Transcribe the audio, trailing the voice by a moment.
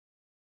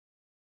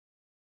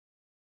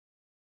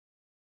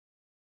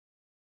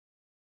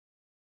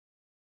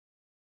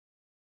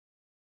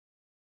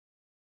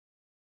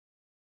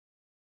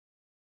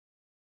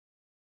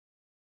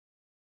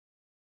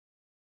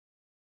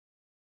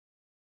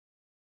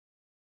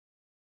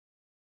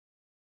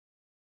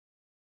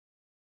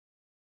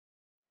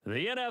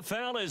The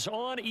NFL is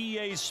on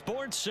EA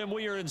Sports, and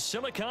we are in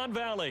Silicon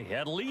Valley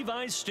at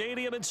Levi's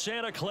Stadium in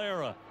Santa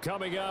Clara.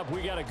 Coming up,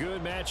 we got a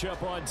good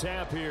matchup on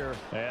tap here,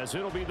 as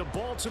it'll be the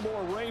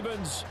Baltimore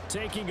Ravens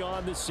taking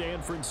on the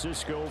San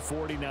Francisco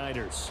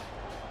 49ers.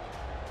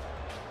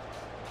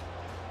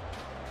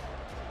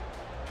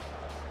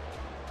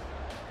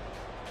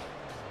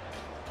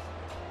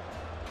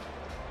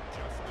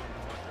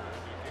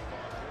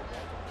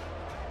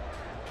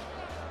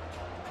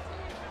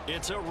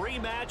 It's a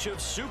rematch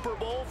of Super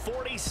Bowl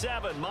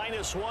 47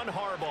 -1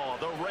 Harbaugh.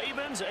 The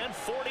Ravens and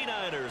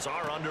 49ers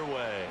are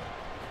underway.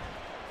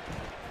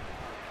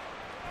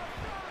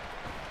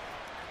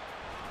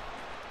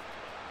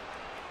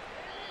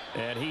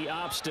 And he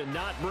opts to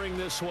not bring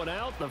this one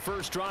out. The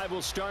first drive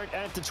will start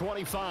at the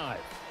 25.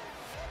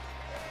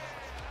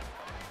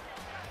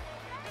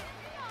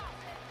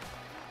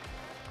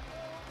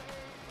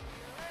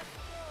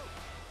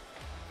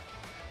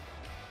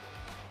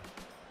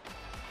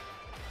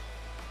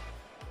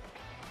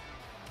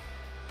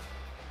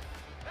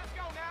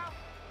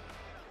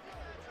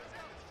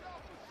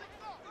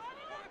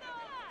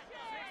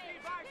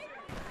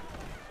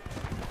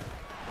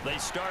 They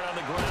start on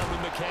the ground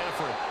with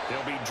McCaffrey.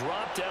 They'll be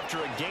dropped after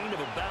a gain of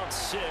about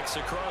 6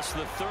 across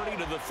the 30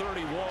 to the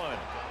 31.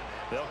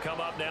 They'll come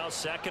up now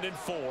 2nd and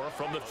 4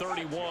 from the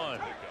 31.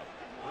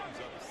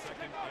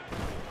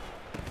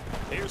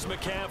 Here's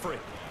McCaffrey.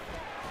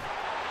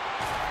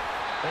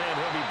 And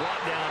he'll be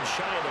brought down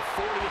shy of the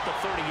 40 at the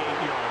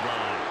 38-yard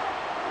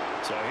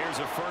line. So here's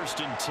a 1st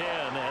and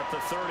 10 at the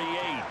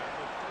 38.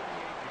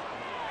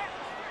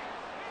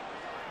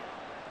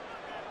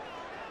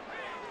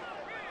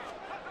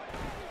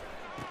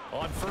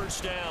 On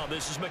 1st down,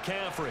 this is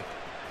McCaffrey.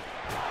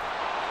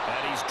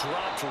 And he's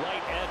dropped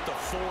right at the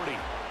 40.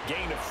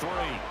 Gain of 3.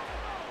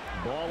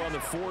 Ball on the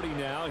 40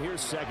 now.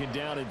 Here's 2nd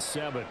down and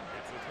 7.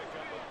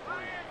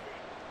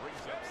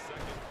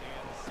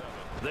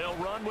 They'll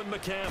run with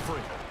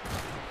McCaffrey.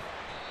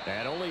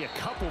 And only a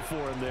couple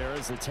for him there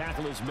as the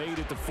tackle is made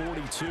at the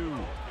 42.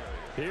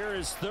 Here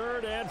is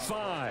 3rd and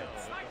 5.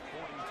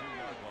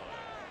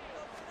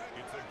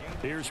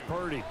 Here's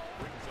Purdy.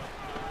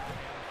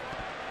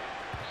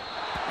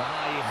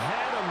 He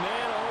had a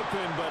man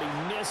open, but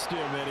he missed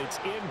him, and it's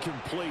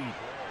incomplete.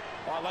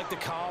 I like the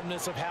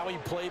calmness of how he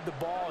played the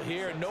ball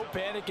here. No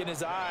panic in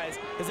his eyes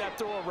as that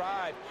throw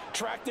arrived.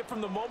 Tracked it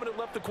from the moment it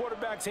left the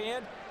quarterback's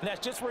hand, and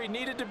that's just where he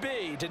needed to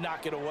be to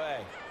knock it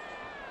away.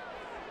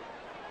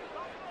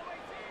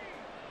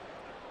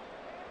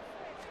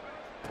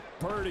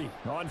 Purdy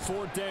on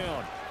 4th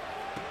down.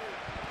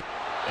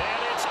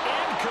 And it's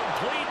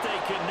incomplete. They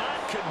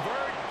cannot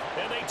convert,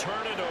 and they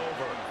turn it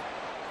over.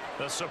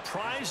 A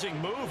surprising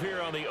move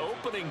here on the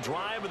opening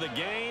drive of the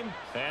game,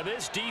 and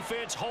this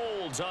defense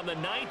holds on the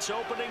night's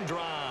opening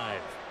drive.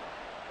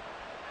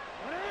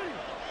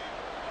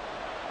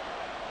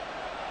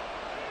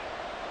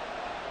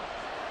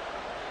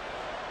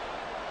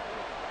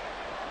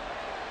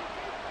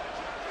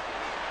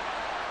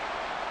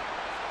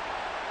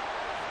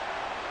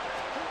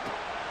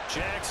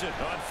 Jackson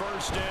on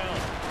 1st down,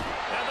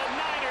 and the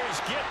Niners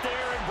get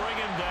there and bring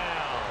him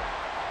down.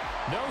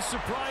 No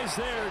surprise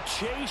there.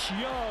 Chase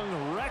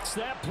Young wrecks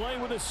that play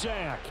with a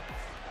sack.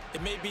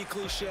 It may be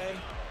cliche,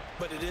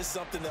 but it is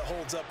something that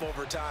holds up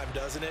over time,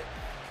 doesn't it?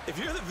 If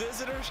you're the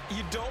visitors,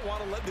 you don't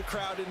want to let the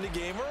crowd in the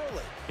game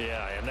early.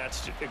 Yeah, and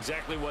that's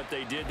exactly what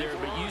they did there.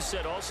 But you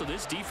said also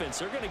this defense,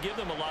 they're going to give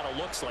them a lot of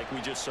looks like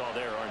we just saw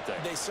there, aren't they?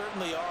 They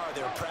certainly are.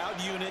 They're a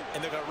proud unit,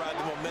 and they're going to ride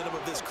the momentum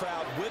of this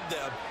crowd with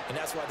them, and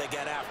that's why they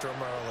got after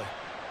them early.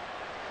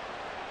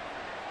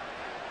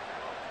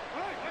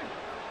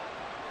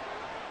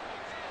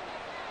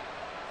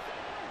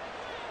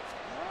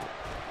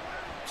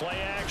 Play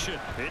action.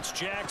 It's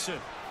Jackson.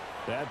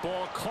 That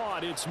ball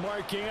caught. It's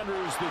Mark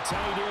Andrews, the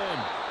tight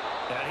end.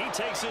 And he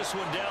takes this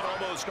one down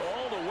almost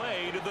all the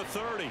way to the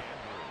 30.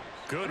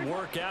 Good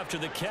work after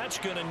the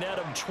catch. Going to net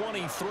him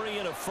 23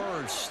 and a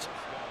 1st.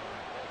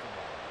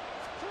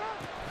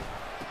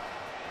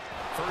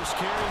 First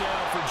carry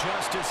now for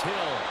Justice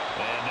Hill.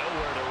 And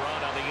nowhere to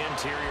run on the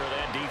interior of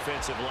that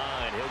defensive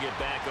line. He'll get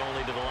back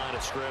only to the line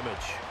of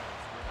scrimmage.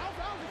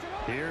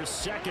 Here's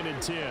 2nd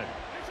and 10.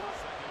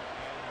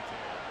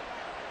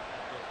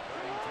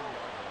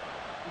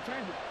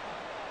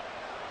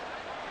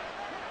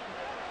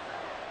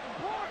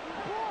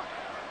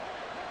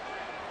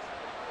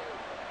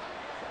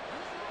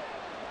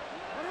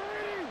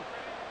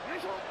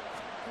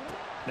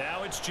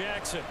 Now it's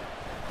Jackson.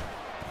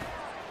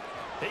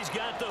 He's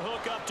got the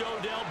hook up to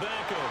Odell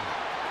Beckham.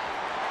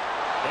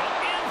 And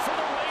in for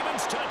the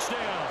Ravens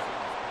touchdown.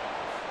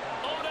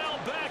 Odell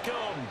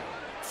Beckham,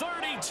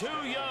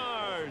 32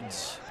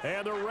 yards.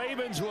 And the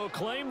Ravens will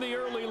claim the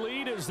early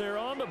lead as they're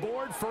on the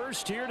board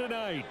first here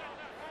tonight.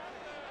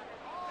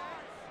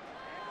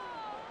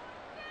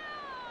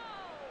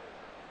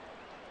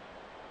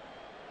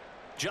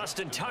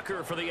 Justin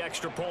Tucker for the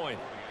extra point.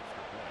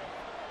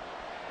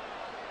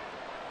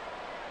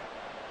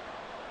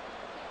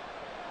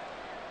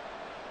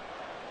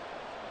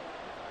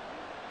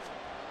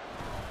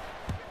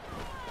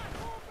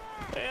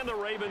 And the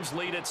Ravens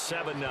lead at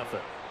 7-0. Makes the score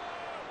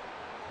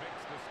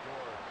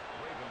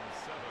Ravens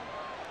 7,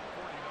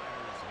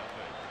 49ers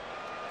nothing.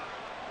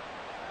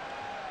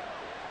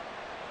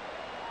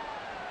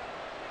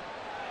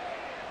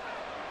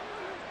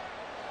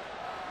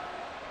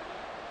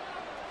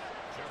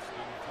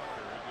 Justin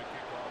Tucker to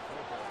kick off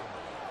for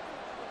Baltimore.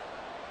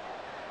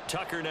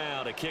 Tucker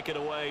now to kick it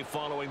away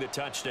following the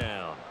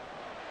touchdown.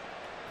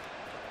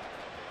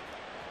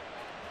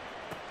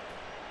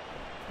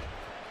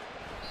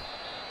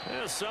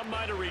 Yeah, some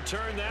might have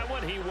returned that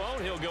one. He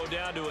won't. He'll go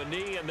down to a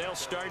knee, and they'll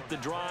start the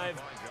drive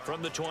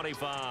from the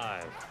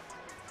 25.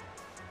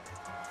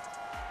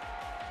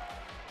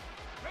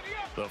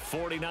 The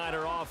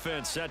 49er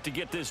offense set to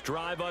get this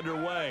drive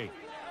underway.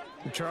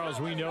 Charles,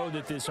 we know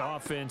that this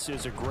offense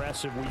is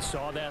aggressive. We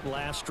saw that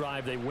last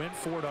drive. They went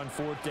for it on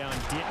 4th down,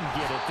 didn't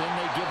get it. Then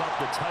they give up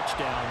the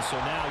touchdown, so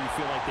now you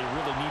feel like they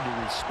really need to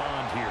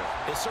respond here.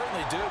 They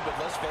certainly do, but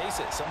let's face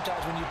it.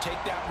 Sometimes when you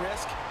take that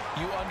risk,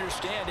 you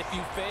understand if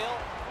you fail,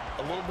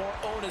 a little more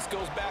onus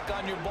goes back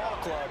on your ball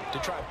club to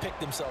try and pick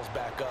themselves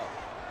back up.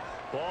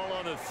 Ball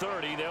on the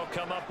 30. They'll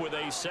come up with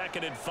a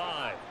 2nd and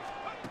 5.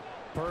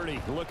 Purdy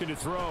looking to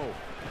throw.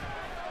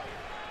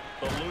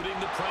 Eluding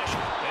the pressure,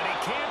 and he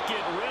can't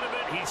get rid of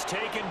it. He's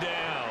taken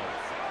down.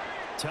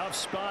 Tough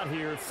spot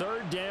here.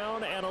 3rd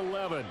down and 11. A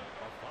 5-yard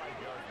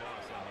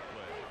loss on the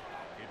play.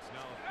 It's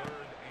now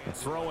 3rd and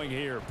Throwing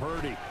here,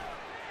 Purdy.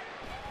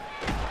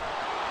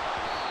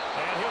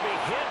 And he'll be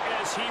hit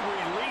as he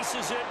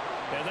releases it,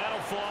 and that'll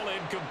fall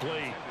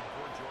incomplete.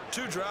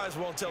 2 drives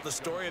won't tell the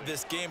story of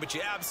this game, but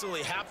you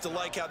absolutely have to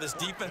like how this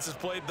defense has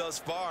played thus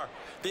far.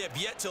 They have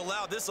yet to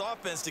allow this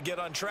offense to get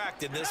on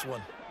track in this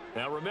one.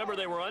 Now remember,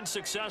 they were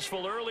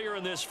unsuccessful earlier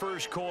in this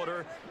first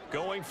quarter.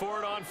 Going for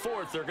it on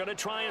 4th. They're going to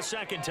try a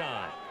 2nd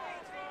time.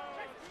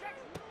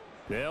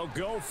 They'll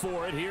go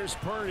for it. Here's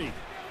Purdy.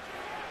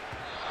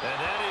 And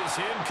that is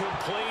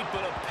incomplete,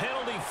 but a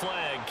penalty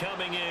flag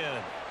coming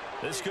in.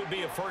 This could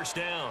be a 1st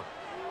down.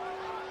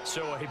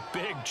 So a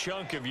big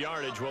chunk of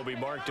yardage will be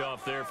marked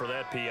off there for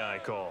that PI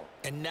call.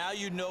 And now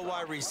you know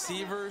why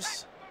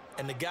receivers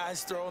and the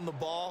guys throwing the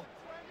ball,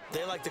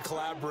 they like to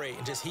collaborate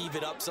and just heave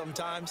it up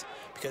sometimes,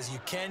 because you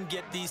can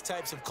get these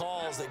types of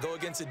calls that go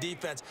against the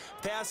defense.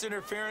 Pass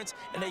interference,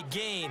 and they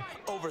gain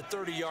over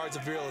 30 yards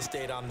of real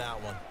estate on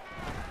that one.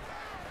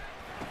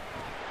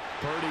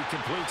 Purdy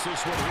completes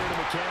this one here to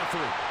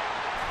McCaffrey.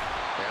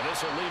 And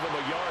this will leave him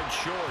a yard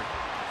short.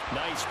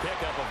 Nice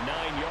pickup of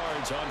 9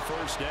 yards on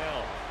 1st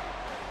down.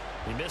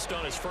 He missed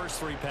on his first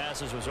 3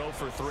 passes, was 0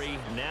 for 3.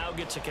 Now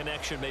gets a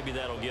connection. Maybe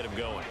that'll get him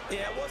going.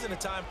 Yeah, it wasn't a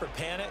time for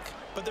panic,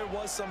 but there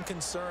was some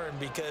concern,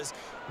 because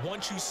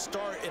once you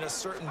start in a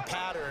certain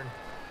pattern,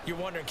 you're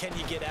wondering, can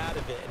you get out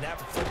of it? And that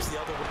flips the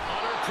other way.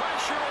 Under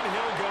pressure, and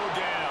he'll go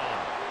down.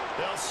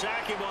 They'll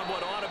sack him on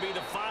what ought to be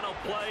the final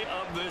play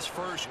of this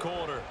first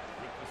quarter.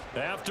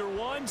 After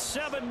one,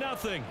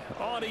 7-0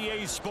 on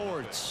EA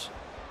Sports.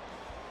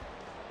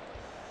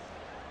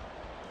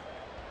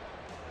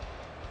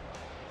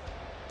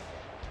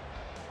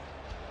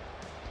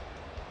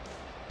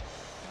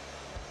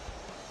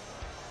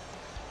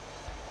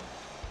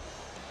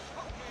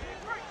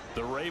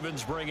 The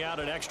Ravens bring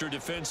out an extra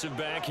defensive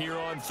back here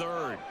on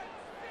 3rd.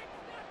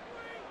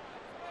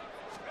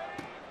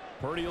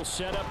 Purdy will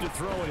set up to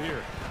throw it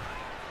here.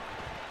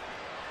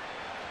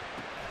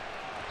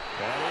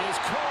 That is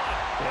caught.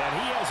 And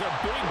he has a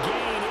big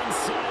gain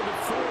inside the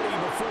 40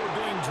 before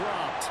being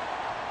dropped.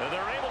 And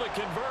they're able to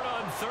convert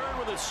on 3rd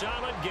with a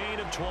solid gain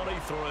of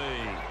 23.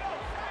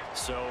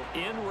 So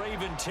in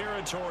Raven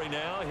territory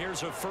now.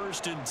 Here's a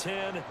 1st and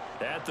 10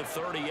 at the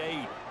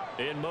 38.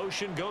 In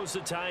motion goes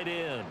the tight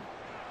end.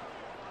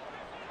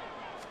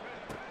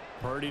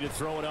 Purdy to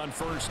throw it on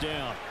 1st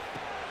down.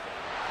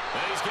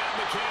 And he's got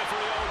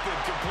McCaffrey open,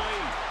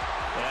 complete.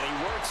 And he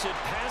works it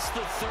past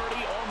the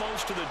 30,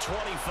 almost to the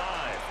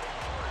 25.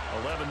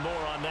 11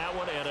 more on that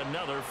one, and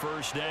another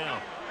 1st down.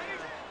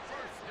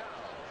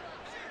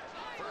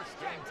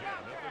 1st and 10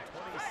 at the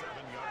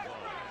 27-yard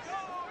line.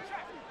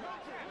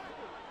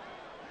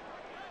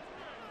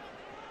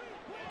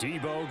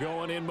 Debo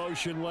going in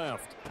motion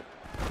left.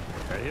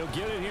 And he'll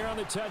get it here on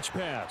the touch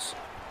pass.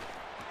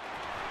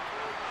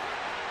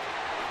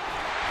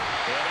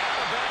 And out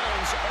of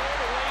bounds all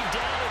the way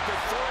down at the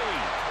 3.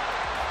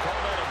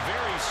 Call that a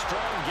very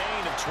strong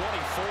gain of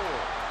 24.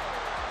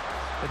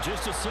 But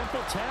just a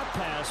simple tap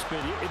pass,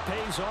 but it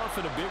pays off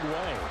in a big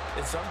way.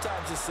 And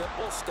sometimes the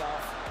simple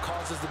stuff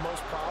causes the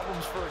most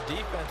problems for a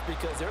defense,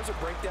 because there's a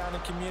breakdown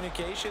in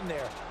communication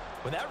there.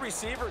 When that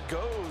receiver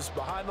goes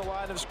behind the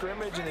line of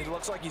scrimmage and it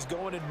looks like he's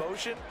going in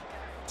motion,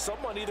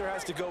 someone either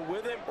has to go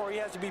with him or he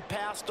has to be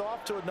passed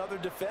off to another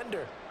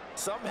defender.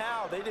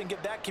 Somehow they didn't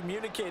get that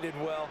communicated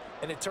well,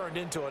 and it turned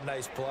into a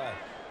nice play.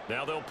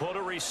 Now they'll put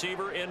a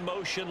receiver in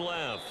motion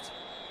left.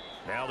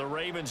 Now the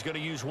Ravens going to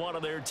use one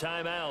of their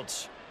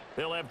timeouts.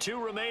 They'll have 2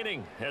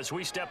 remaining as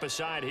we step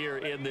aside here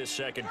in this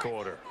second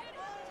quarter.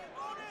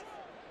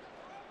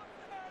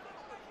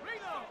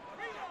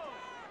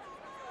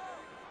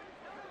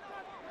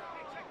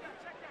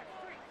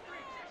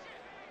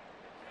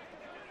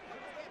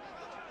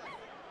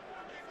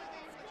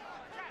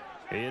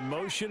 In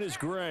motion is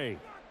Gray.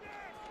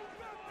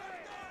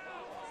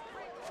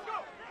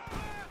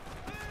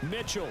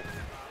 Mitchell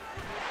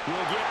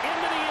will get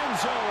into the end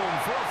zone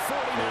for a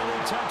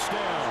 49er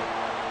touchdown.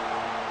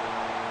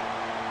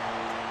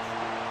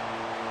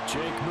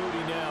 Jake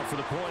Moody now for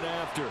the point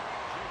after.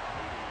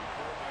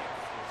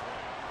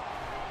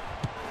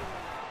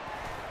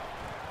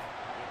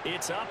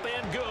 It's up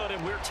and good,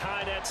 and we're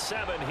tied at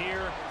 7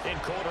 here in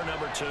quarter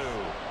number 2.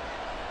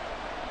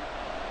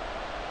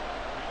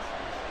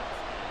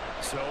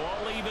 So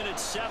all even at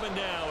 7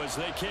 now as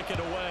they kick it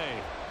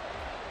away.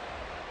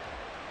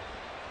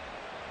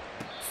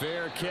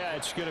 Fair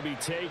catch going to be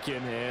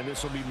taken, and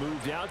this will be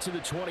moved out to the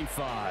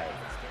 25.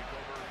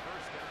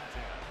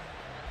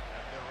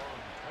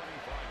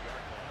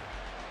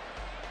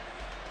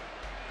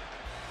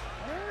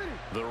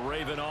 The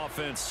Raven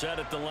offense set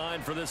at the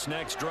line for this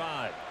next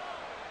drive.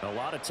 A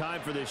lot of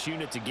time for this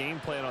unit to game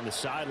plan on the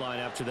sideline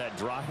after that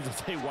drive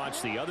that they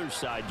watched the other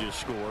side just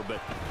score. But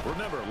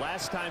remember,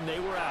 last time they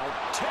were out,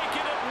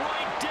 Taking it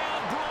right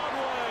down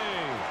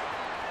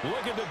Broadway.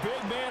 look at the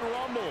big man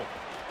rumble.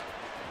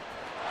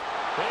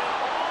 And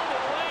all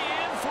the way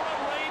in for a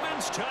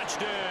Ravens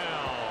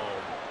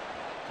touchdown.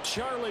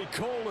 Charlie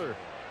Kolar.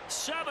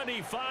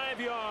 75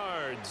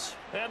 yards.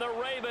 And the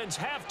Ravens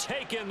have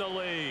taken the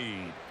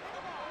lead.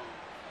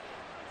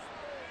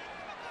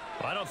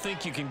 I don't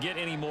think you can get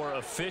any more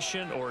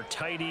efficient or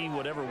tidy,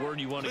 whatever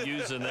word you want to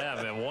use in that,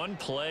 man. One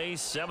play,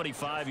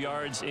 75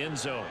 yards, end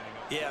zone.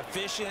 Yeah,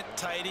 efficient,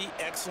 tidy,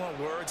 excellent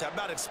words. How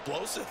about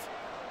explosive?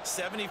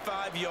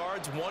 75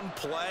 yards, one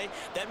play.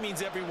 That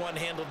means everyone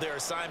handled their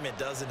assignment,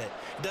 doesn't it?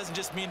 It doesn't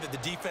just mean that the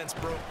defense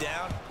broke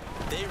down.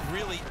 They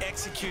really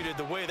executed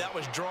the way that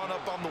was drawn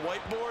up on the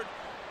whiteboard.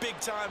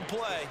 Big-time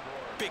play,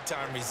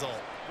 big-time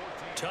result.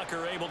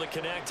 Tucker able to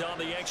connect on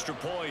the extra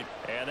point,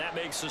 and that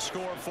makes the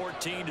score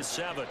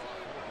 14-7.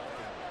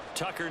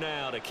 Tucker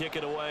now to kick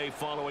it away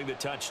following the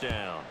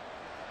touchdown.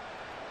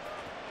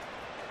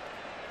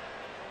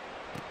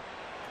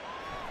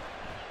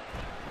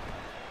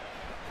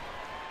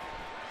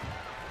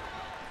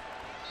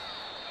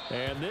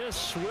 And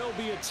this will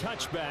be a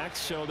touchback,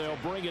 so they'll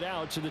bring it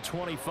out to the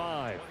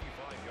 25.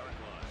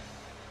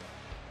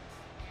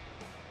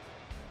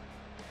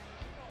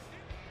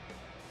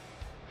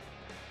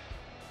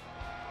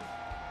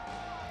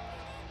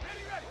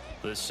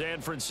 The San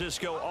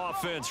Francisco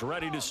offense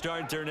ready to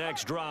start their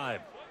next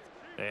drive.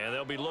 And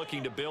they'll be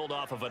looking to build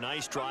off of a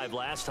nice drive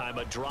last time,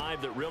 a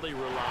drive that really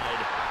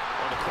relied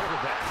on the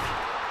quarterback.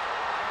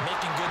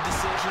 Making good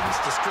decisions,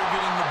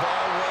 distributing the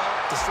ball well,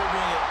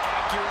 distributing it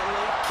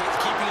accurately,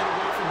 keeping it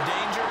away from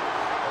danger.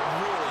 A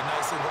really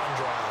nicely run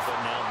drive. But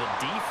now the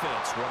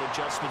defense, what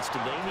adjustments do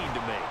they need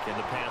to make in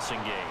the passing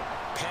game?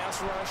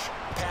 Pass rush,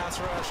 pass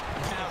rush,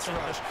 pass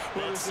rush.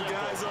 Whether it's the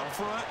guys up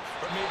front,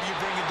 or maybe you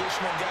bring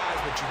additional guys,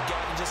 but you've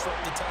got to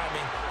disrupt the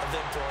timing of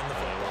them throwing the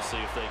football. We'll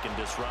see if they can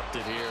disrupt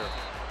it here.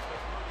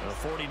 The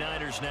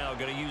 49ers now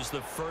going to use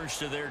the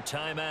first of their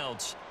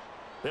timeouts.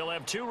 They'll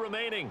have 2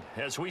 remaining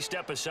as we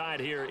step aside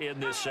here in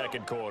this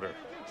second quarter.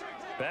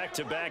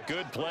 Back-to-back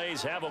good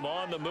plays have them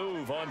on the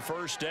move on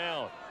first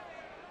down.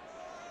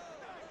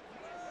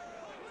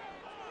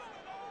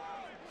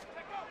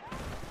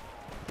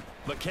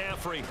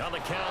 McCaffrey on the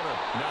counter.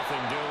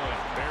 Nothing doing.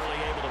 Barely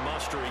able to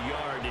muster a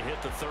yard to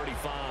hit the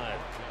 35.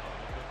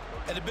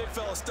 And the big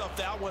fella stuffed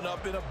that one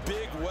up in a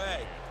big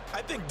way.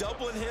 I think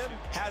doubling him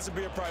has to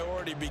be a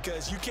priority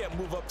because you can't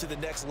move up to the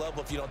next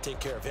level if you don't take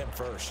care of him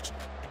first.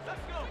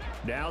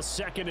 Now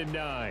 2nd and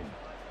 9.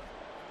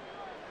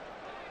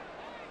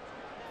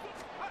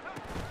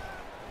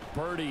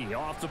 Purdy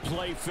off the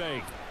play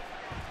fake.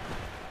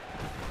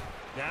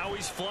 Now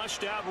he's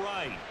flushed out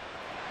right.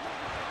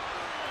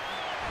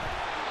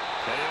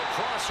 And he'll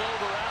cross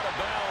over out of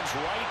bounds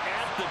right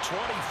at the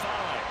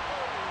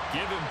 25.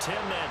 Give him 10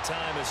 that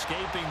time,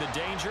 escaping the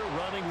danger,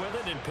 running with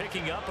it, and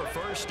picking up a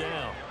first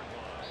down.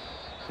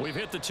 We've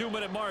hit the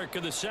 2-minute mark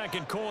of the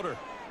second quarter,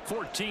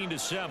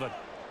 14-7.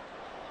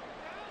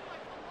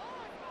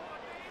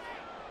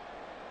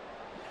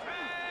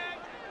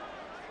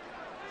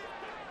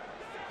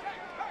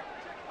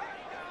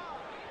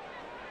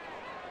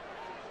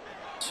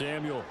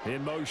 Samuel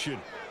in motion.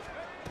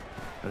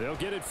 They'll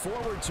get it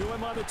forward to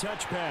him on the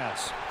touch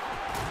pass.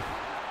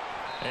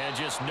 And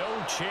just no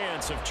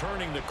chance of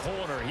turning the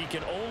corner. He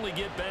can only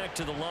get back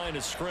to the line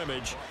of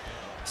scrimmage.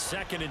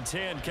 2nd and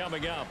 10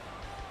 coming up.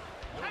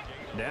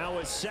 Now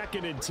it's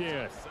 2nd and 10. 2nd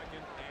and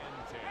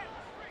 10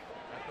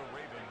 at the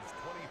Ravens'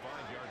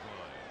 25-yard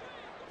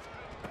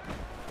line.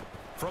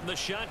 From the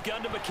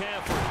shotgun to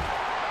McCaffrey.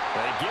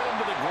 They get him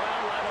to the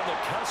ground right on the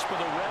cusp of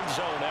the red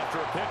zone after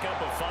a pickup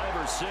of 5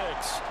 or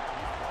 6.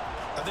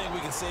 I think we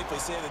can safely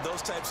say that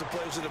those types of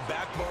plays are the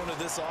backbone of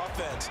this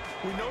offense.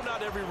 We know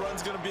not every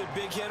run's going to be a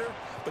big hitter,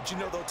 but you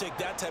know they'll take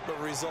that type of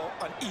result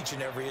on each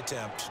and every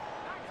attempt.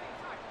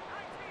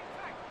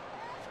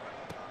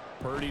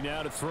 Purdy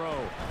now to throw.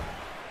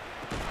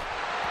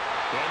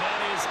 And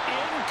that is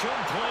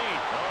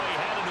incomplete. Oh, he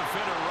had a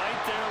defender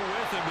right there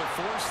with him to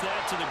force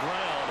that to the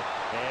ground.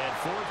 And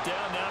 4th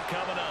down now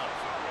coming up.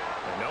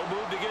 And no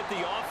move to get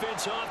the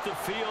offense off the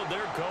field.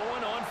 They're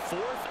going on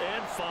 4th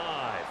and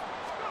 5.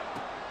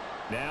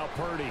 Now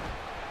Purdy.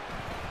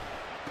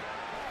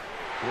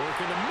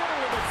 Working the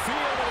middle of the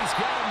field, and he's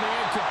got a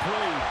man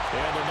complete.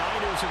 And the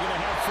Niners are going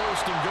to have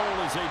 1st and goal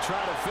as they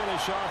try to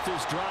finish off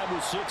this drive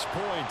with 6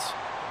 points.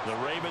 The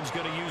Ravens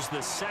going to use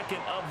the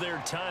second of their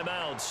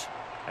timeouts,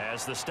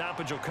 as the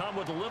stoppage will come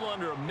with a little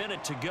under a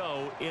minute to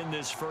go in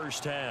this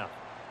first half.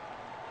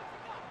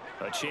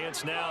 A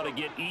chance now to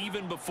get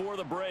even before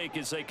the break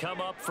as they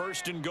come up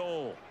 1st and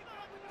goal.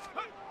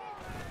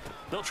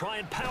 They'll try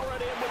and power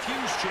it in with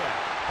Juszczyk.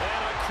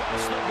 And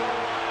across the goal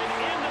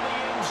line into the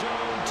end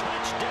zone.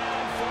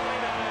 Touchdown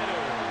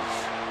 49ers.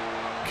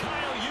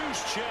 Kyle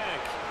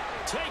Juszczyk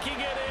taking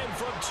it in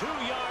from 2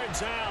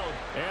 yards out.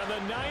 And the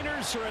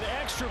Niners are an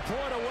extra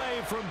point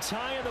away from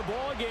tying the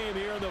ball game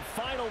here in the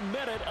final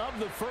minute of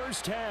the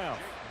first half.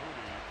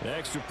 An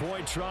extra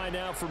point try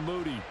now for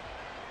Moody.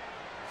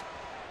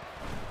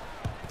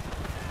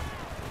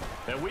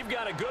 And we've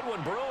got a good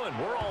one brewing.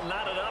 We're all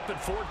knotted up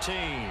at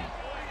 14.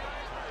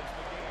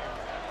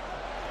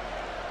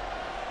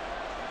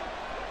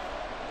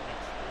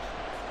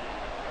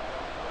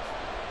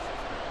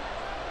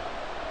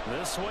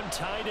 This one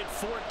tied at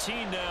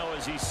 14 now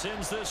as he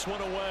sends this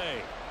one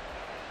away.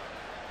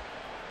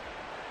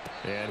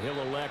 And he'll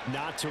elect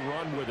not to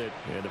run with it.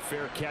 And a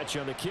fair catch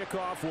on the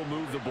kickoff will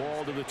move the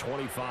ball to the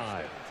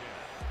 25.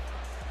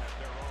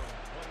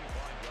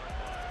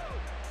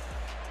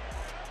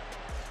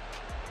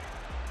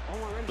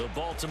 The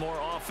Baltimore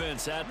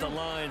offense at the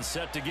line,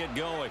 set to get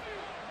going.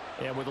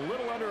 And with a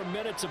little under a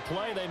minute to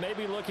play, they may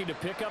be looking to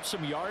pick up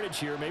some yardage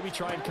here. Maybe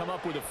try and come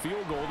up with a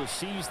field goal to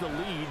seize the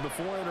lead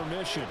before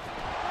intermission.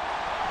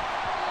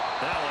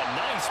 Now a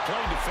nice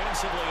play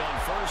defensively on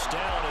 1st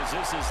down as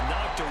this is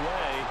knocked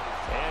away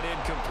and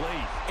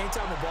incomplete.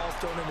 Anytime the ball's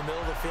thrown in the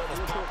middle of the field and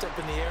it's popped up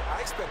in the air, I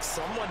expect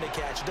someone to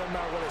catch. It doesn't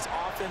matter whether it's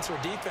offense or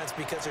defense,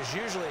 because there's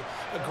usually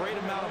a great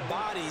amount of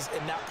bodies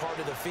in that part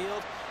of the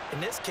field. In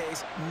this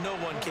case, no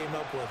one came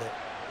up with it.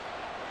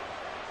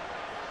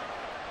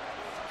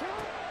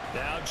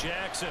 Now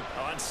Jackson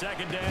on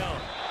 2nd down.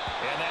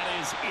 And that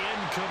is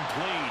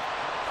incomplete.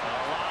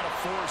 A lot of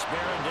force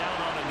bearing down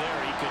on him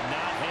there. He could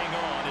not hang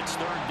on. It's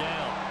 3rd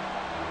down.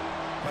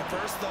 My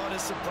first thought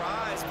is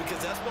surprise,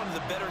 because that's one of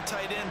the better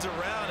tight ends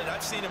around, and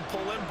I've seen him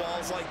pull in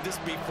balls like this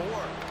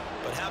before.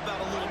 But how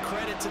about a little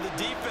credit to the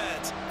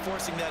defense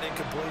forcing that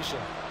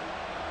incompletion?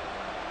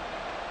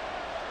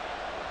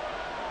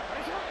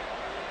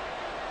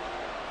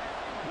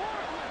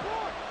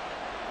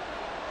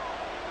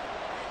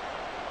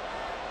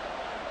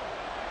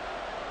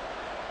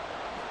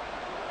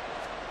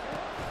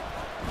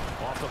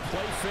 Off the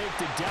play fake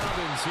to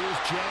Dobbins.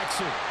 Here's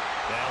Jackson.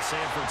 Now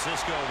San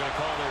Francisco going to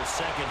call their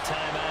 2nd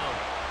timeout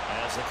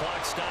as the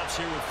clock stops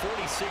here with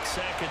 46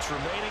 seconds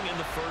remaining in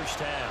the first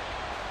half.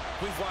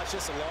 We've watched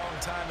this a long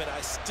time, and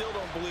I still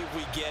don't believe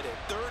we get it.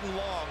 3rd and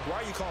long.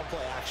 Why are you calling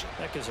play action?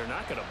 Because they're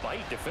not going to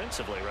bite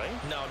defensively, right?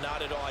 No,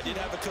 not at all. I did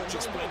have a coach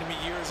explain to me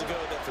years ago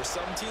that for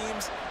some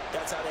teams,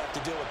 that's how they have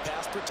to deal with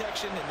pass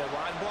protection and their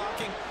line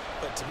blocking.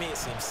 But to me, it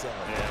seems silly.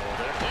 Yeah,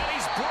 well, and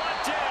he's brought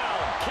down.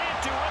 Can't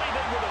do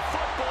anything with a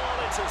football.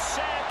 It's a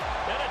sack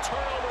and a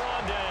turnover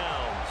on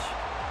downs.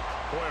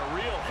 Boy, a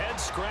real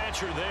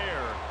head-scratcher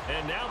there.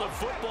 And now the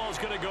football is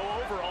going to go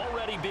over,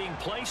 already being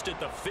placed at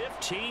the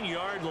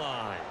 15-yard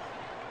line.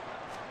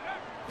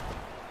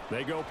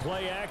 They go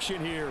play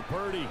action here.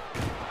 Purdy.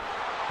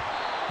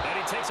 And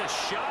he takes a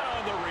shot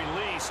on the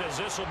release as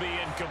this will be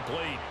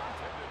incomplete.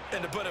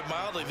 And to put it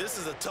mildly, this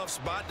is a tough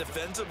spot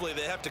defensively.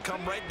 They have to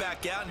come right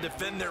back out and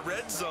defend their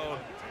red zone.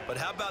 But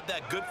how about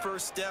that good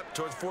first step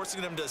towards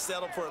forcing them to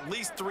settle for at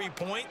least 3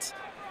 points?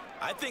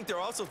 I think they're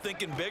also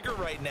thinking bigger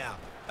right now.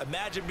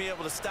 Imagine being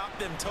able to stop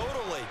them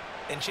totally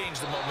and change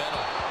the momentum.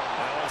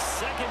 Now a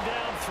 2nd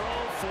down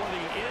throw for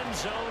the end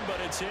zone, but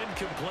it's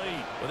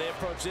incomplete. Well, they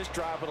approached this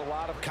drive with a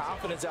lot of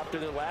confidence after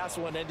their last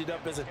one ended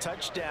up as a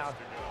touchdown.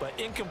 But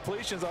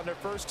incompletions on their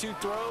first 2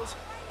 throws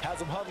has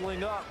them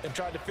huddling up and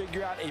trying to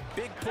figure out a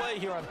big play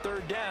here on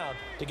 3rd down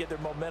to get their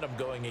momentum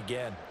going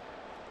again.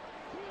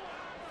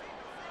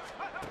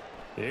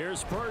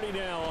 Here's Purdy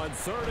now on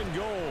 3rd and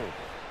goal.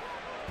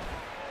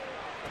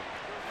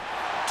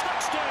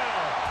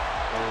 Touchdown!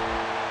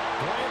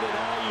 Brandon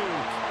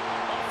Ayuk,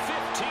 a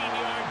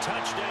 15-yard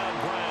touchdown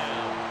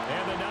grab.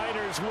 And the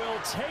Niners will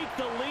take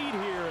the lead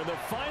here in the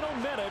final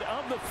minute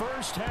of the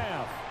first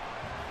half.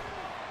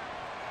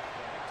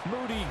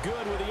 Moody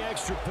good with the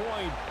extra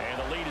point.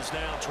 And the lead is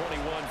now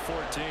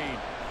 21-14.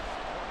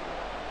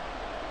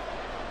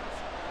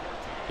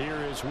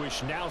 Here is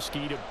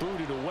Wisnowski to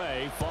boot it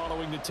away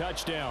following the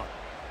touchdown.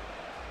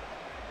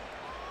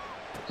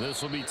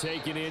 This will be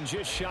taken in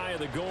just shy of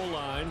the goal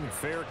line.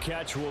 Fair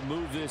catch will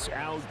move this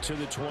out to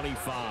the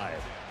 25.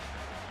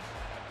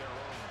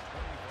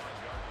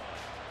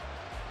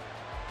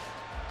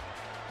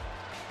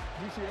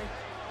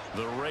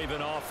 The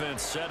Raven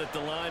offense set at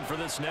the line for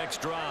this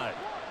next drive.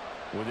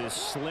 With his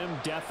slim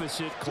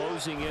deficit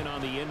closing in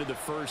on the end of the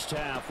first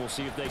half, we'll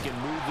see if they can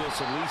move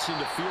this at least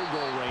into field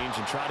goal range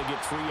and try to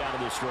get 3 out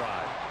of this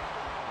drive.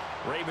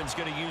 Ravens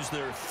going to use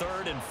their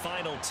third and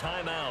final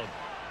timeout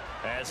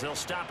as they'll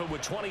stop it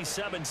with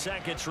 27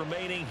 seconds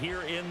remaining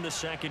here in the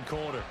second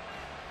quarter.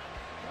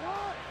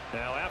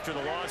 Now, after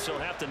the loss, they'll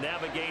have to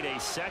navigate a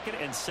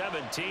 2nd and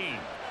 17.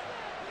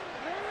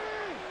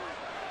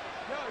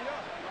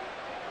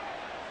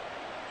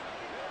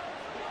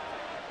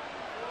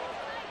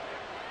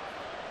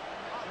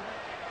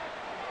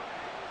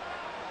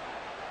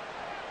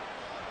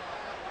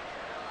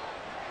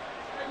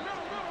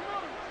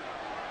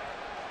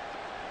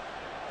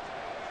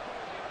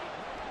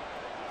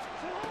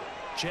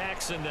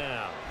 Jackson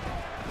now.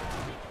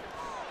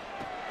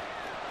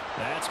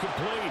 That's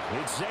complete.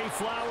 It's Zay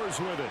Flowers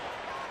with it.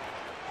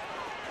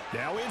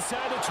 Now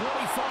inside the 25.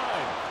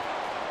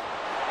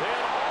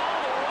 And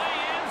all the way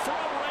in for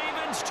a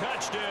Ravens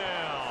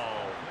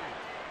touchdown.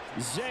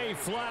 Zay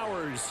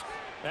Flowers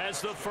as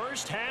the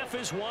first half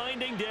is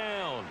winding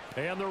down.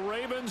 And the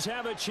Ravens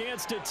have a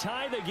chance to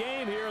tie the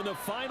game here in the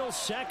final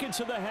seconds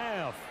of the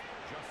half.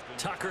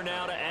 Tucker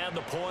now to add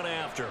the point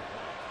after.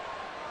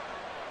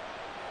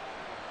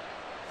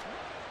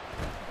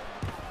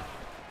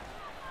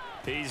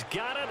 He's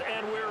got it,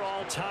 and we're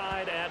all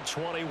tied at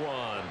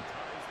 21.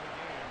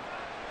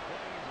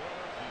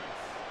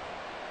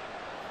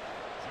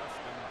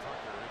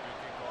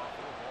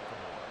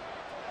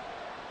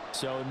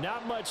 So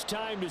not much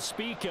time to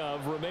speak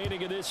of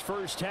remaining in this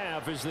first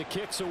half as the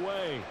kick's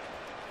away.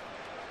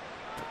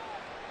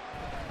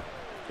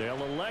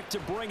 They'll elect to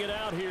bring it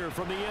out here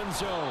from the end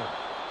zone.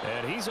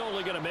 And he's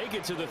only going to make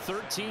it to the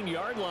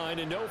 13-yard line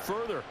and no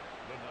further.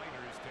 The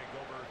Niners take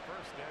over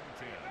 1st and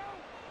 10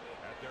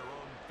 at their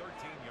own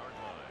 13-yard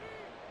line.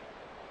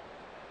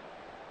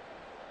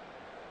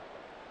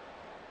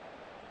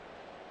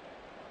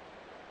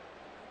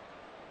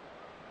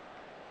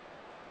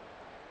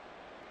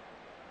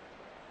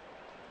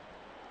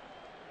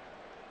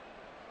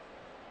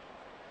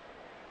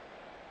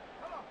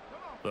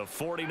 The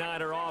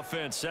 49er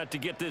offense set to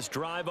get this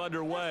drive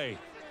underway.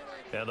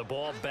 And the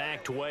ball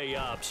backed way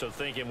up, so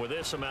thinking with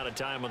this amount of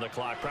time on the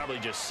clock, probably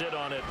just sit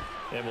on it,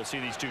 and we'll see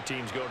these two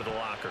teams go to the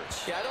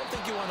lockers. Yeah, I don't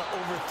think you want to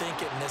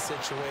overthink it in this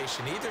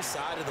situation. Either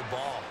side of the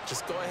ball.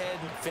 Just go ahead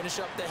and finish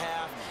up the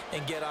half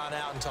and get on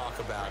out and talk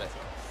about it.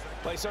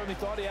 They certainly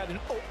thought he had an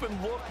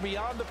open look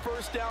beyond the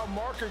first down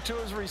marker to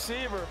his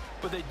receiver,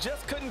 but they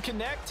just couldn't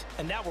connect,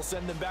 and that will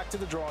send them back to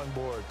the drawing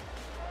board.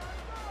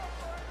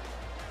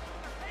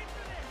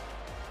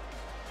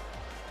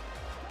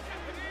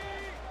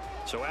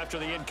 So after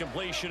the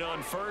incompletion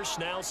on first,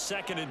 now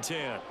 2nd and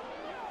 10.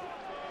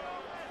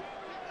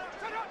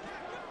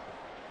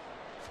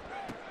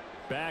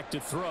 Back to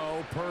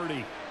throw,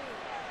 Purdy.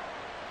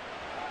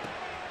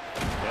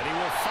 And he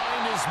will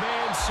find his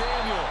man,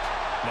 Samuel.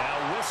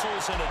 Now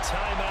whistles and a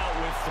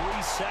timeout with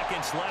 3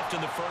 seconds left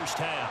in the first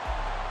half.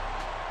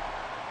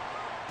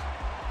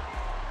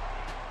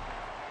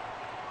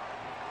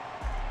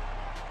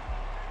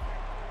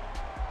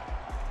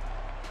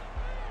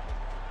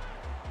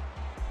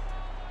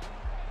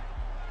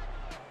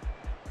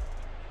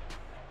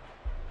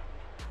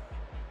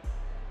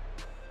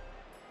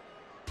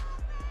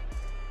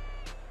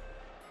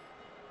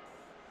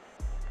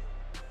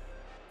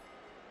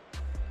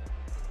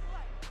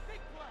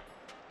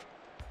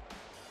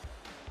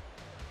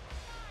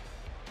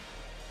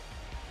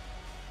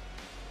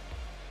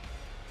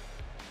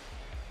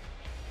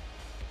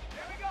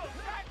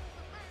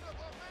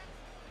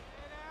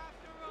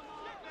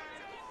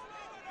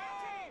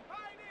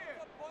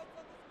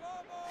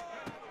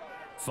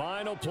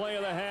 Final play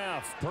of the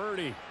half,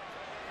 Purdy.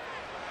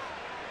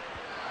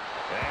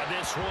 And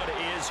this one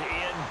is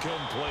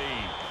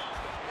incomplete.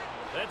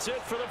 That's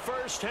it for the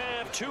first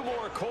half. 2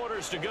 more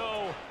quarters to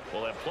go.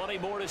 We'll have plenty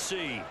more to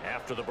see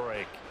after the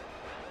break.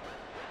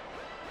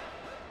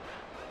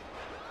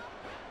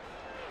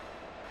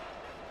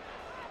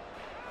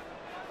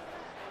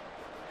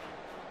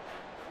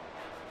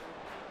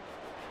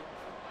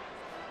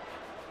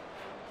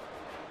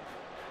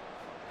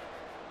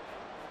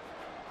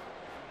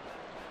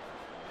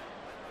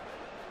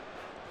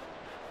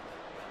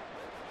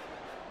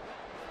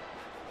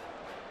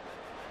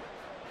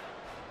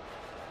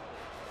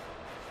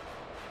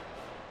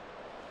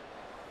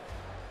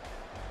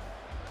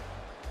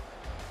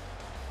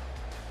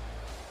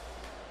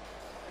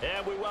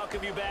 And we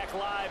welcome you back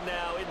live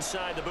now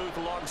inside the booth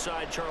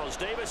alongside Charles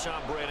Davis.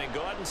 I'm Brandon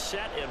Gaudin,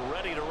 set and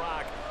ready to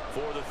rock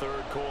for the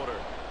third quarter.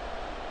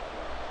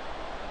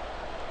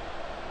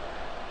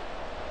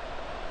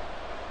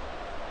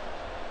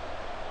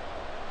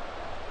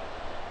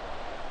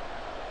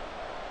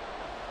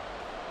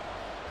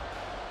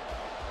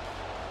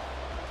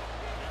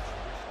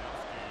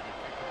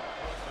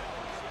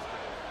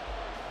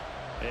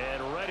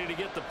 And ready to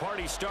get the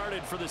party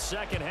started for the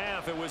second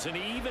half. It was an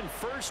even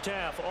first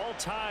half, all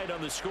tied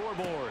on the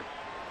scoreboard.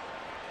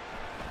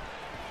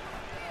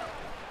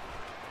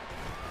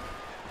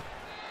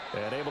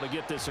 And able to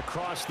get this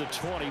across the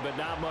 20, but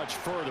not much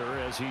further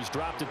as he's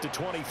dropped it to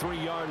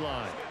 23-yard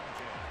line.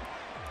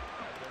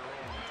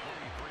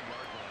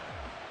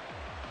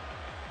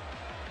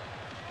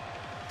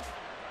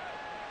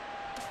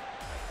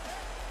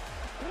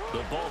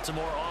 The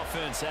Baltimore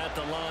offense at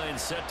the line,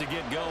 set to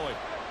get going.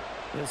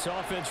 This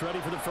offense ready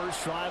for the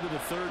first drive of the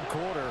third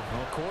quarter.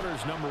 Well,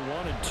 quarters number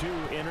 1 and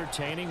 2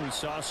 entertaining. We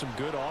saw some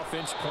good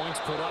offense points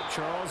put up,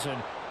 Charles,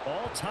 and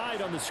all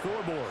tied on the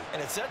scoreboard.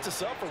 And it sets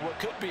us up for what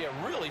could be a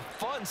really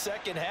fun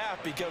second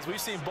half because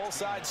we've seen both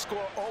sides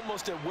score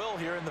almost at will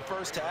here in the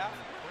first half.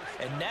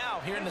 And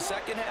now, here in the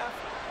second half,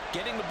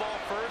 getting the ball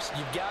first,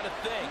 you've got to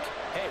think,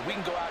 hey, we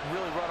can go out and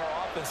really run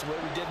our offense the way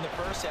we did in the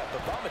first half.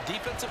 But if I'm a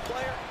defensive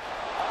player,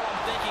 all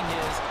I'm thinking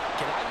is,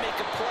 can I make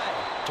a play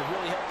to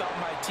really help out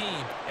my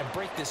team and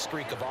break this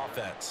streak of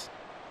offense?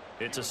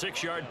 It's a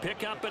 6-yard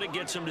pickup, and it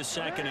gets him to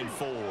 2nd and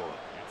 4. It's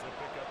a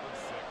pickup of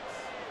 6.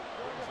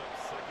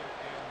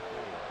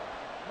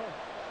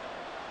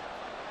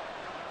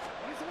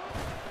 Brings up 2nd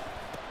and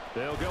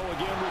 4. They'll go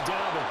again with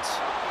Dobbins.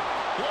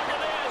 Look at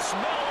this,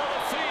 middle of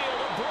the field,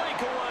 a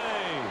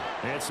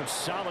breakaway. And some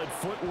solid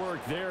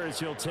footwork there as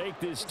he'll take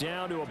this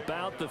down to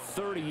about the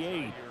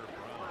 38.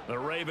 The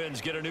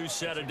Ravens get a new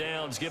set of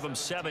downs, give them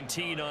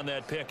 17 on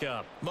that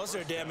pickup. Most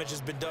of their damage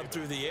has been done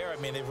through the air. I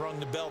mean, they've rung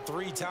the bell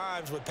 3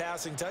 times with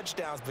passing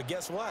touchdowns, but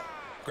guess what?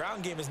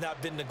 Ground game has not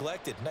been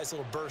neglected. Nice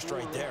little burst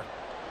right there.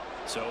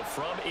 So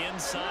from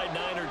inside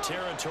Niner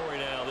territory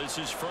now, this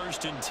is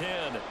 1st and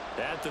 10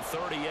 at the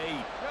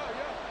 38.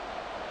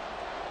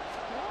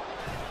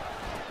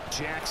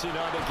 Jackson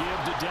on the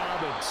give to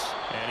Dobbins.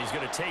 And he's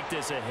going to take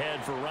this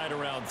ahead for right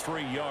around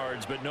 3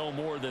 yards, but no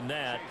more than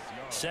that.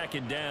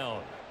 2nd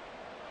down.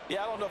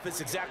 Yeah, I don't know if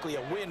it's exactly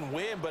a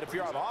win-win, but if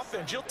you're on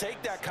offense, you'll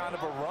take that kind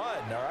of a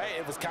run, all right?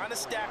 It was kind of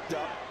stacked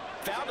up,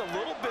 found a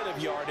little bit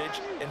of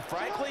yardage, and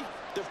frankly,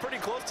 they're pretty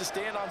close to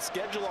staying on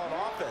schedule on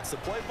offense. The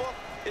playbook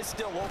is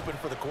still open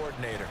for the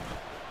coordinator.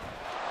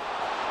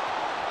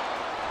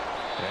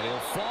 And he'll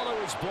follow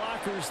his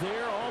blockers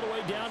there all the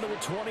way down to the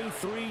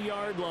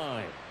 23-yard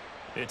line.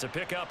 It's a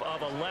pickup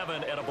of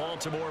 11 at a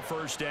Baltimore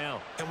 1st down.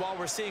 And while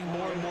we're seeing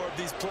more and more of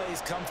these plays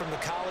come from the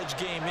college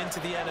game into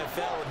the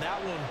NFL, and that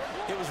one,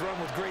 it was run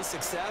with great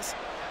success,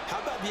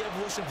 how about the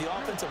evolution of the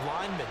offensive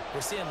linemen?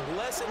 We're seeing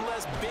less and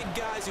less big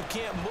guys who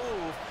can't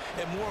move,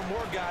 and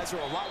more guys who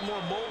are a lot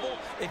more mobile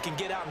and can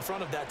get out in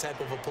front of that type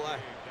of a play.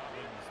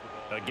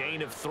 A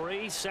gain of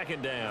 3,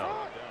 2nd down.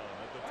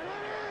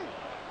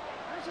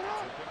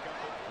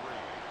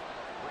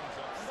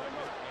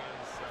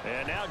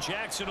 And now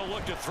Jackson will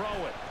look to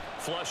throw it.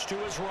 Flush to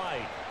his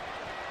right.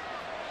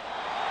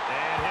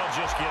 And he'll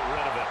just get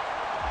rid of it.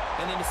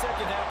 And in the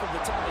second half of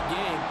the tie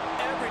game,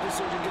 every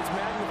decision gets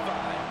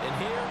magnified. And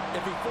here,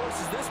 if he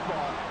forces this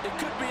ball, it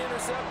could be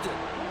intercepted.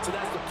 So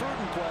that's the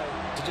prudent play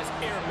to just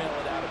airmail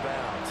it out of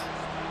bounds.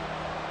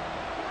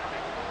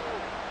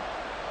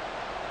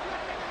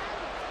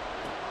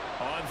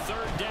 On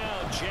 3rd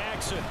down,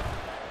 Jackson.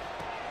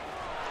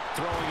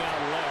 Throwing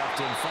out left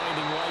and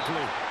finding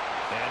Likely.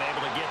 And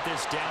able to get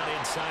this down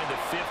inside the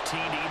 15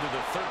 to either the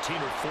 13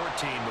 or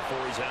 14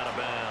 before he's out of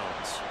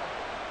bounds.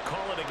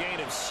 Call it a gain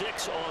of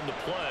 6 on the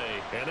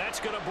play, and that's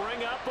going to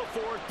bring up a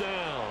 4th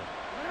down.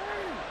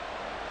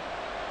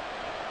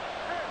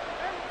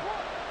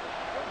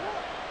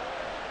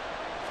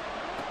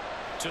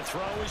 To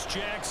throw is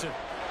Jackson.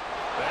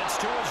 That's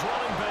to his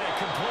running back,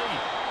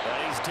 complete.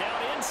 And he's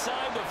down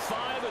inside the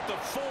 5 at the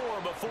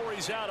 4 before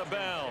he's out of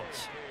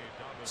bounds.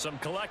 Some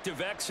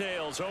collective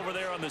exhales over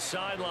there on the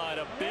sideline.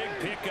 A big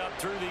pickup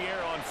through the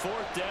air on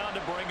 4th down to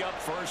bring up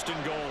 1st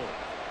and goal.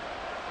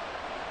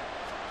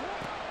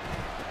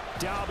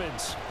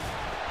 Dobbins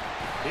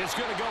is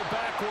going to go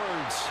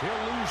backwards.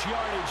 He'll lose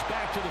yardage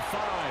back to the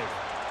 5.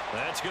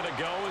 That's going to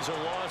go as a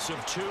loss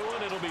of 2,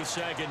 and it'll be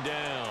 2nd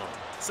down.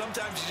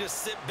 Sometimes you just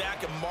sit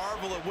back and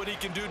marvel at what he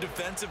can do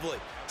defensively.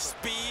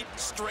 Speed,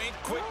 strength,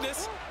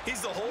 quickness,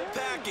 he's the whole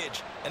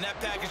package. And that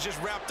package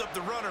just wrapped up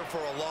the runner for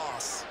a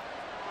loss.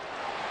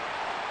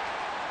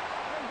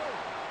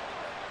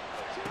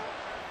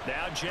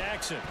 Now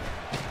Jackson.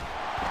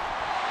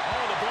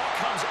 Oh, the ball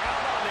comes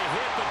out on the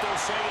hit, but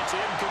they'll say it's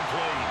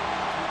incomplete.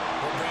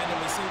 Well,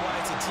 Brandon, we see why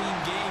it's a team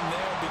game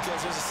there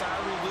because there's a sigh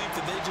of relief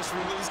that they just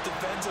released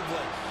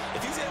defensively.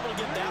 If he's able to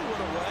get that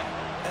one away,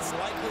 that's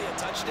likely a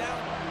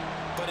touchdown.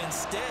 But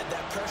instead,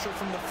 that pressure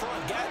from the front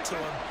got to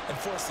him and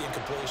forced the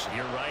incompletion.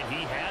 You're right.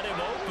 He had him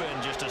open,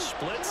 just a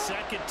split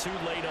second too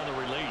late on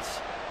the release.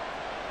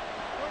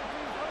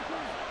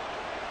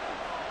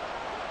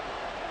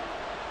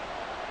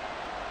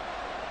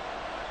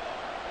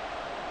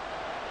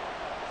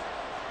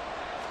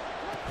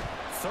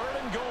 Third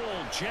and goal,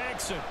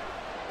 Jackson.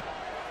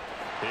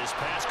 His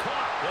pass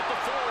caught at the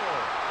 4.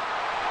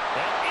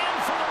 And in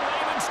for the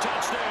Ravens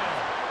touchdown.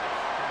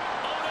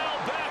 Odell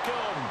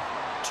Beckham.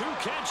 2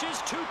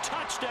 catches, 2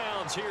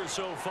 touchdowns here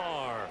so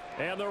far.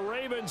 And the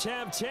Ravens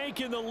have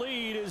taken the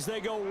lead as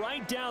they go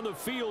right down the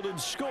field and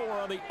score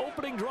on the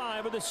opening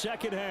drive of the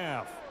second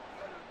half.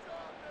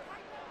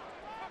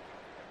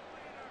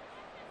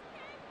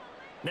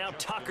 Now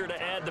Tucker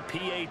to add the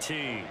PAT.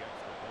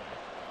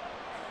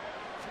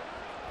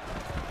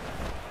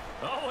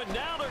 Oh, and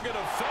now they're going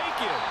to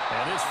fake it.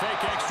 And this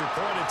fake extra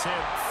point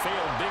attempt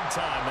failed big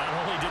time. Not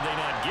only did they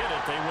not get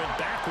it, they went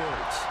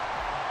backwards.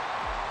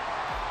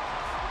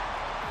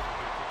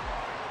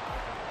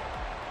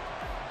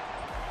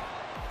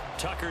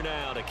 Tucker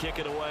now to kick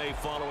it away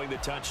following the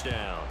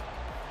touchdown.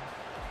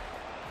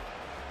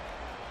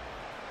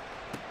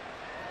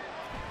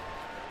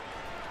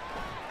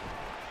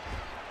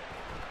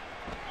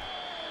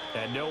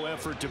 And no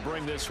effort to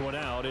bring this one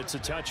out. It's a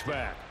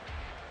touchback.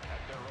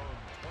 At their own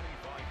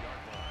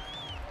 25-yard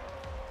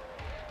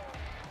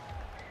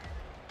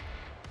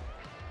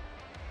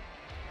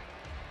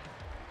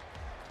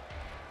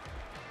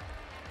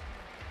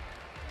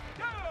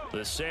line.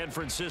 The San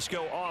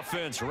Francisco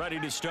offense ready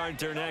to start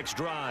their next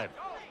drive.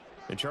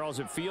 And, Charles,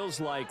 it feels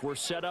like we're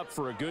set up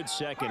for a good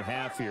second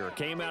half here.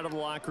 Came out of the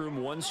locker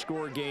room,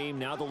 one-score game.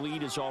 Now the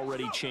lead has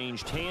already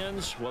changed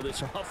hands. Well,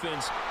 this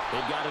offense,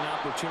 they've got an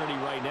opportunity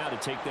right now to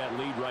take that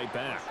lead right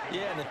back.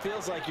 Yeah, and it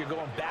feels like you're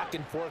going back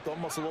and forth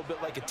almost a little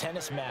bit like a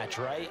tennis match,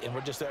 right? And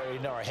we're just,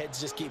 our heads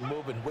just keep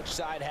moving. Which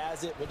side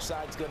has it? Which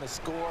side's going to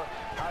score?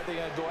 How are they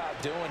going to go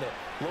out doing it?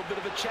 A little bit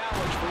of a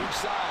challenge for each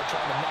side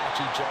trying to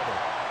match each other.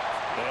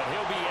 And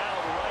he'll be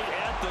out right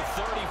at the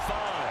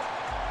 35.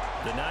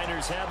 The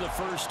Niners have the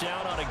first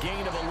down on a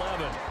gain of 11.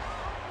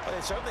 Well,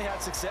 they certainly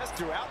had success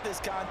throughout this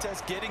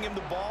contest getting him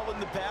the ball in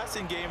the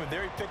passing game, and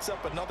there he picks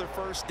up another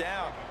first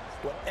down.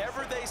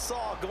 Whatever they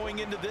saw going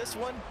into this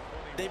one,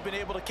 they've been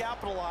able to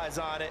capitalize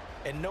on it,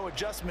 and no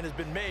adjustment has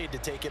been made to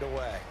take it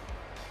away.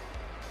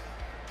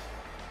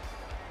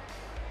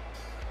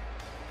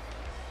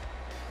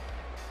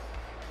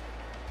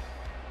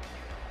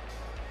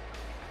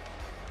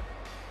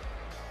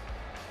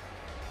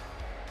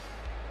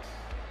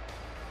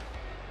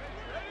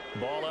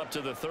 Ball up to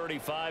the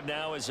 35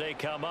 now as they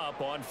come up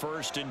on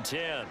 1st and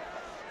 10.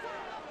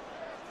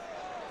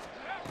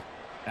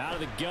 Out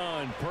of the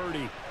gun,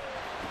 Purdy.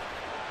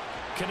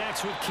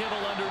 Connects with Kittle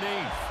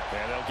underneath.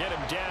 And they'll get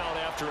him down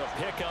after a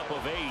pickup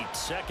of 8.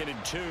 2nd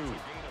and 2.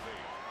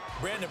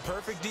 Brandon,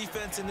 perfect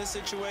defense in this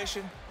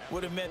situation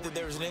would have meant that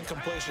there was an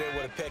incompletion. They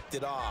would have picked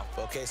it off.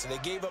 Okay, so they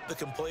gave up the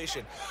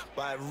completion.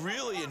 But I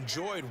really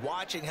enjoyed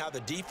watching how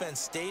the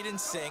defense stayed in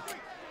sync,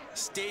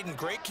 stayed in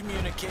great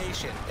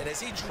communication, and as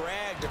he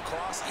dragged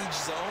across each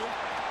zone,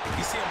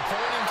 you see him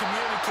pointing,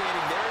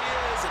 communicating. There he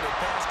is, and they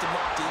passed him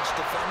up to each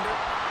defender.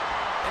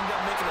 Ended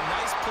up making a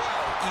nice play,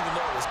 even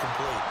though it was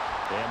complete.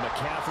 And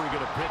McCaffrey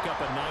going to pick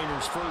up a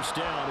Niners first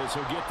down as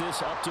he'll get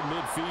this up to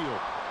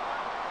midfield.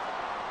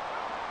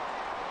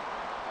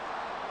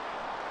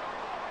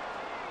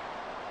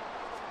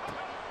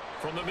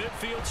 From the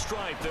midfield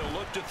stripe, they'll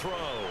look to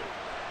throw.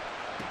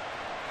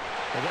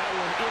 And that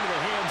one into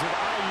the hands of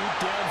Ayuk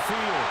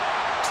downfield.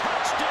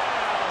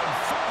 Touchdown,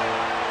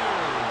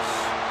 49ers!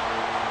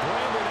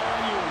 Brandon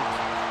Ayuk.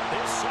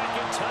 His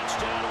 2nd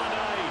touchdown of the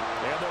night.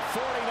 And the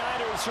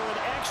 49ers are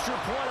an extra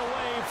point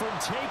away from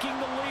taking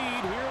the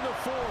lead here in the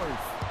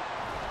 4th.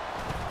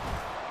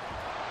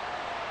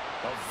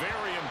 A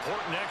very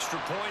important extra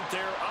point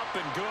there, up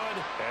and good.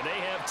 And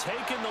they have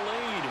taken the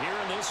lead here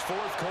in this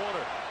 4th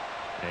quarter.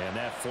 And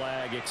that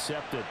flag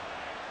accepted.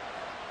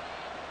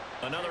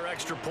 Another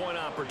extra point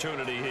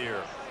opportunity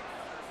here.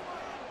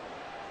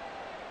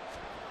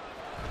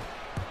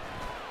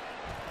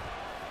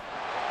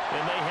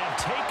 And they have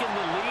taken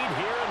the lead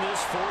here in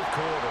this 4th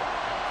quarter.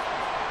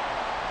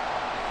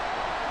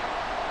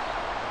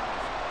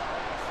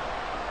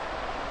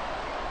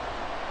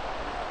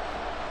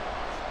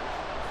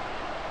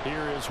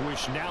 Here is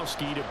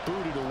Wisnowski to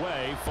boot it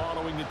away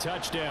following the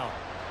touchdown.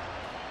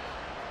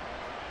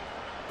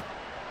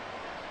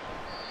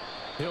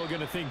 Hill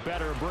going to think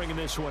better of bringing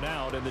this one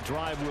out, and the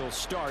drive will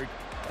start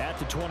at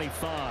the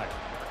 25.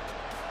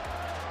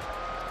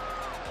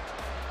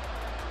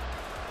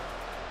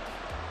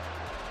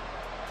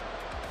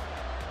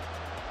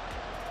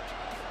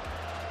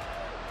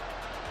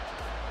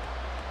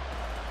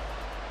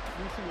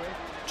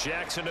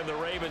 Jackson and the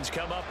Ravens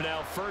come up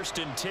now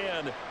 1st and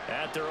 10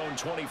 at their own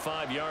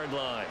 25-yard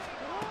line.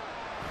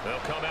 They'll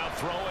come out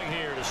throwing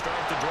here to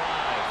start the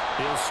drive.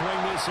 He'll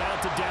swing this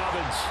out to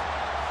Dobbins.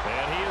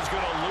 And he is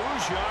going to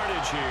lose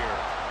yardage here.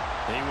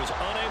 He was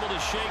unable to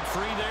shake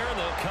free there, and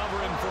they'll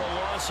cover him for a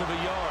loss of a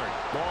yard.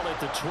 Ball at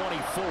the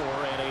 24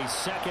 and a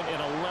 2nd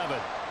and 11.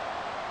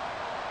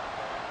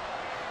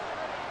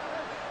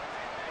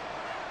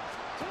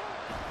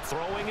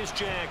 Throwing is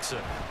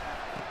Jackson.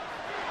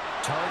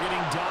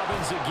 Targeting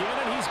Dobbins again,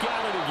 and he's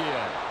got it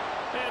again.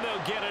 And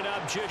they'll get it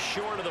up just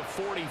short of the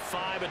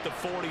 45 at the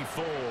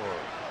 44.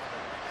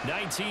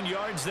 19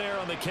 yards there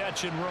on the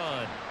catch and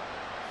run.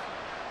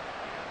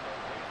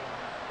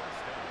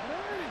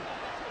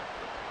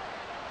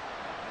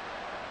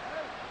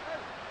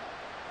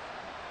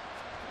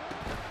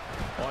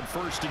 On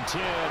 1st and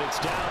 10, it's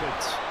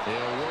Dobbins.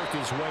 He'll work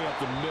his way up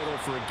the middle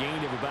for a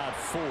gain of about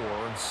 4.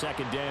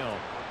 2nd down.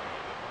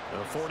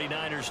 The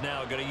 49ers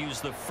now going to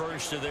use the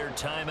first of their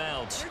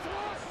timeouts.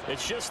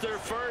 It's just their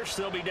first.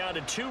 They'll be down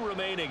to 2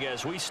 remaining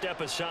as we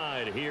step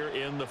aside here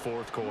in the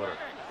fourth quarter.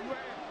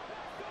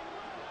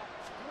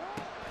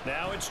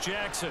 Now it's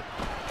Jackson.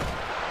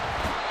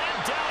 And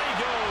down he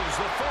goes.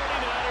 The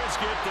 49ers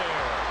get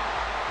there.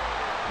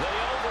 They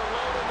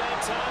overload him that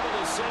time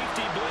with a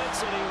safety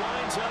blitz, and he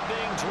winds up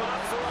being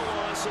dropped for a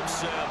loss of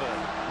 7.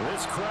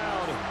 This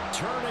crowd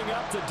turning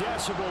up the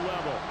decibel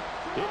level.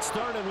 It's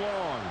 3rd and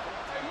long.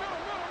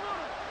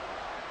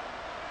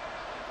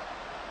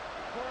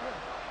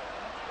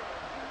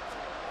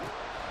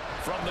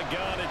 From the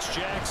gun, it's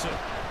Jackson.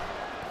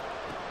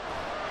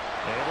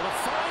 Able to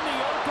find the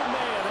open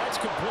man. That's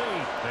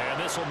complete. And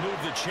this will move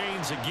the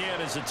chains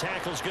again as the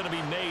tackle's going to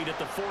be made at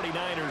the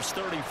 49ers'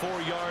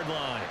 34-yard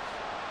line.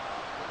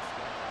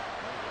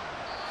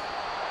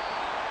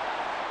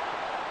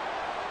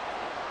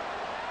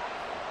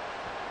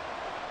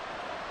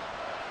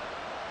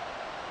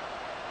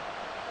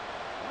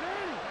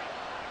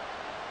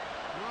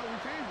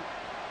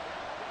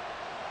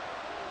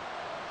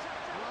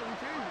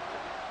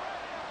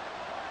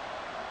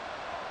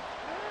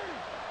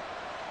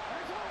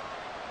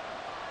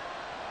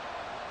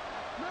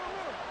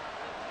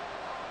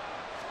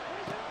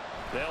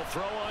 They'll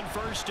throw on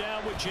first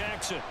down with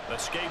Jackson,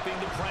 escaping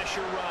the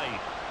pressure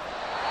right.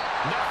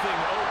 Nothing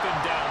open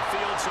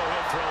downfield, so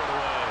he'll throw it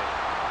away.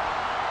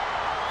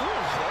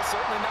 That's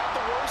certainly not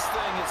the worst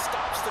thing. It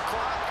stops the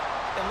clock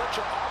and lets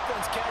your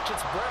offense catch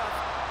its breath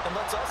and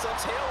lets us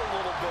exhale a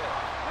little bit.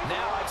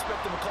 Now I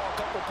expect them to call a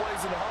couple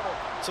plays in the huddle,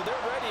 so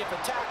they're ready if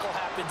a tackle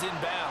happens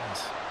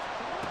inbounds.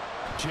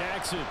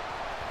 Jackson.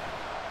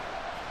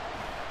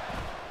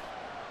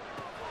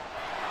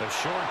 A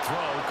short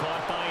throw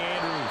caught by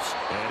Andrews.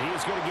 And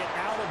he's going to get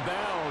out of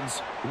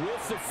bounds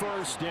with the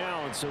first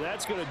down. So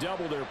that's going to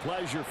double their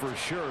pleasure for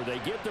sure. They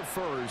get the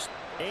first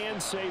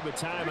and save a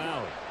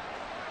timeout.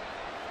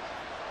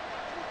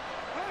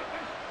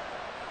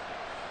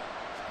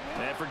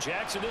 And for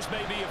Jackson, this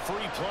may be a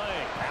free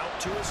play. Out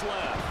to his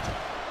left.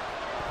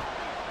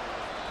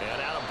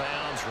 And out of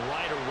bounds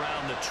right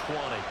around the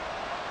 20.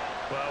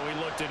 Well, we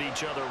looked at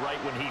each other right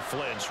when he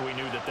flinched. We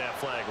knew that that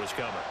flag was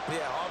coming.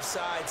 Yeah,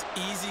 offsides,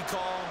 easy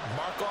call,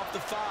 mark off the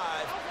 5,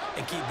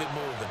 and keep it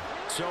moving.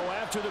 So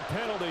after the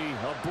penalty,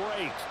 a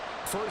break.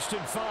 1st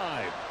and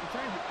 5.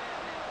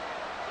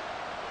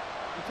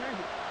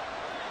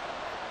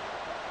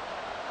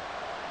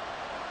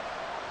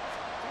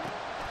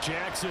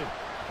 Jackson.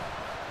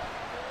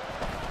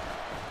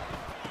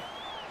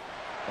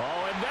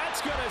 Oh, and that's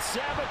going to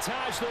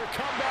sabotage their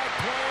comeback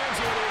plans.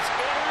 It is